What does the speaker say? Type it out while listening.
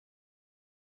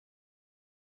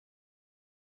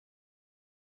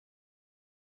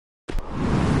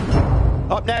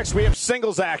Up next, we have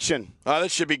singles action.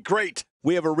 This should be great.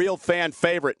 We have a real fan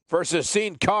favorite versus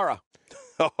Cara.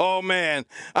 Oh, man.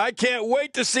 I can't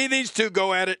wait to see these two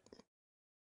go at it.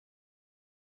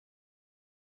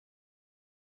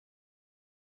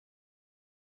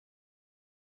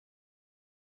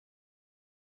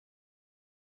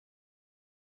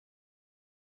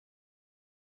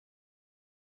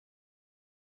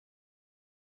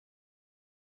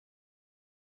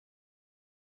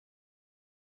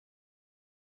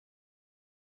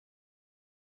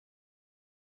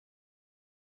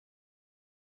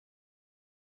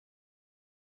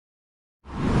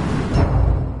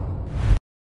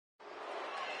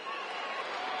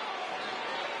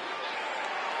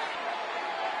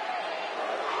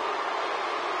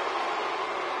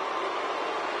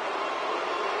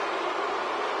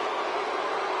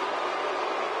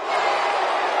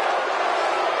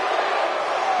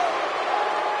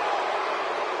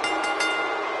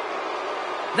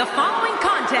 The following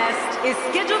contest is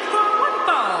scheduled for one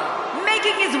fall,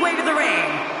 making his way to the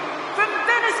ring. From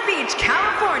Venice Beach,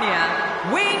 California,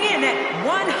 weighing in at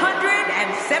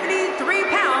 173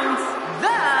 pounds, the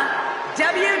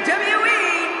WWE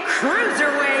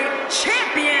Cruiserweight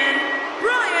Champion,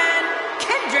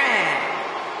 Kendrick.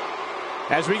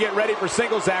 As we get ready for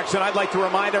singles action, I'd like to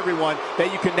remind everyone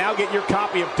that you can now get your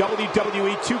copy of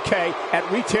WWE 2K at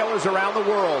retailers around the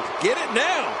world. Get it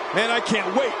now. Man, I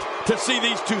can't wait to see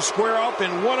these two square off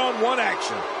in one-on-one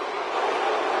action.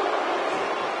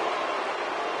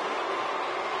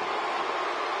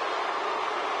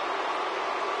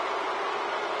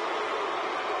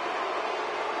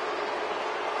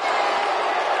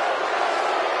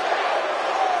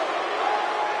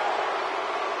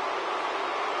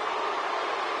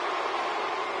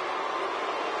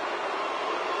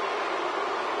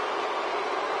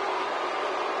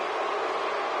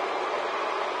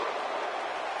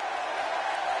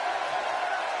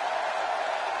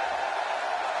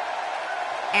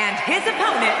 And his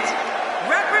opponent,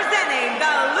 representing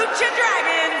the Lucha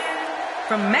Dragons,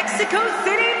 from Mexico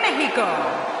City, Mexico,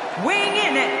 weighing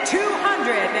in at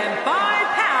 205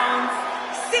 pounds,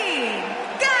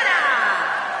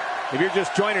 Cara. If you're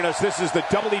just joining us, this is the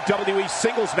WWE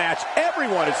singles match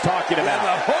everyone is talking about.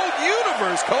 Yeah, the whole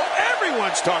universe, Cole,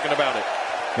 everyone's talking about it.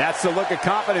 That's the look of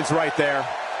confidence right there.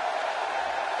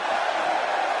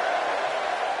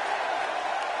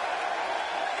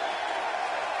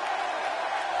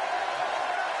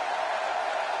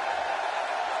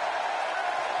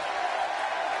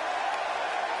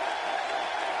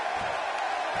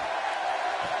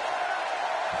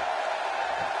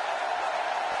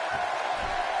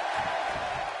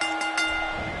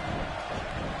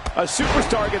 A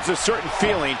superstar gets a certain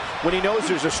feeling when he knows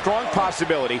there's a strong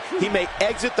possibility he may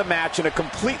exit the match in a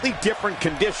completely different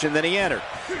condition than he entered.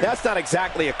 That's not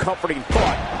exactly a comforting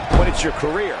thought when it's your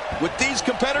career. With these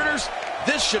competitors,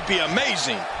 this should be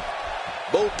amazing.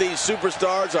 Both these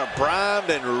superstars are primed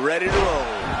and ready to roll.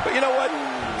 But you know what?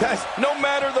 Guys, no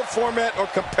matter the format or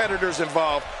competitors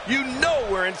involved, you know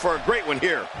we're in for a great one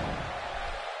here.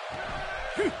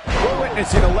 We're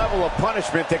witnessing a level of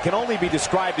punishment that can only be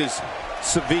described as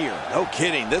severe. No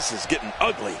kidding, this is getting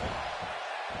ugly.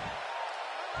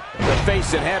 The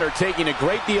face and head are taking a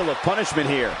great deal of punishment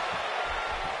here.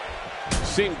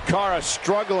 Seeing Cara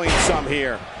struggling some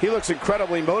here. He looks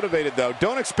incredibly motivated, though.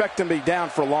 Don't expect him to be down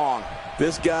for long.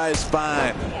 This guy is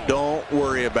fine. Don't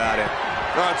worry about it.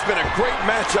 Oh, it's been a great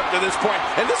match up to this point,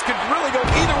 and this could really go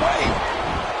either way.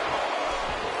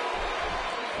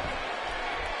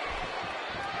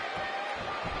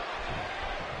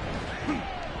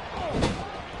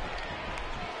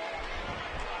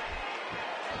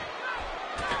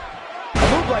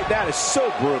 Like that is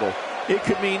so brutal. It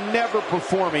could mean never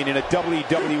performing in a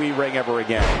WWE ring ever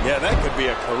again. Yeah, that could be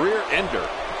a career ender.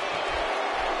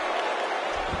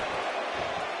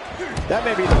 That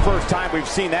may be the first time we've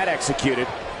seen that executed.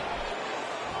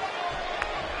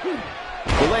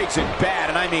 The leg's in bad,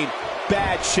 and I mean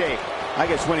bad shape. I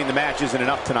guess winning the match isn't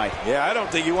enough tonight. Yeah, I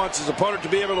don't think he wants his opponent to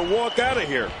be able to walk out of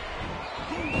here.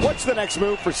 What's the next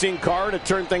move for Cara to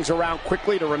turn things around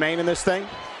quickly to remain in this thing?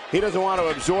 He doesn't want to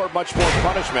absorb much more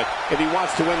punishment if he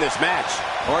wants to win this match.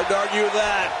 Hard to argue with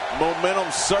that.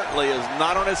 Momentum certainly is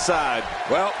not on his side.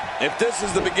 Well, if this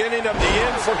is the beginning of the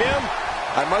end for him,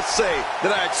 I must say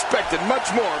that I expected much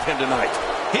more of him tonight.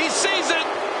 He sees it.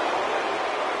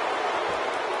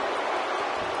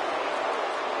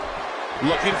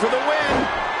 Looking for the win.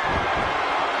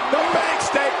 The bank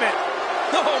statement.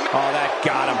 Oh, that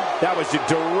got him. That was a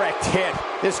direct hit.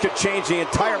 This could change the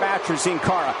entire match for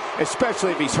Cara,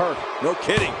 especially if he's hurt. No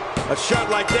kidding. A shot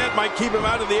like that might keep him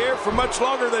out of the air for much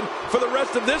longer than for the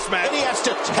rest of this match. And he has to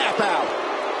tap out.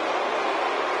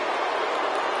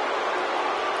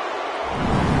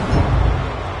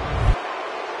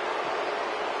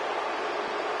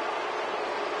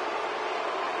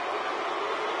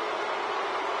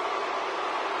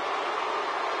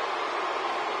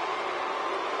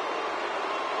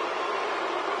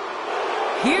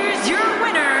 Here's your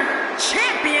winner,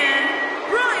 champion,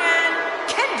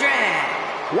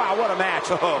 Kendrick. Wow, what a match.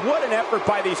 What an effort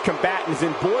by these combatants,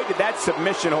 and boy, did that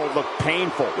submission hold look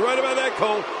painful. You're right about that,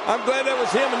 Cole. I'm glad that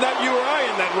was him and not you or I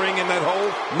in that ring, in that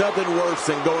hole. Nothing worse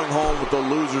than going home with the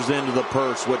loser's end of the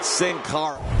purse. What sent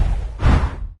Cara.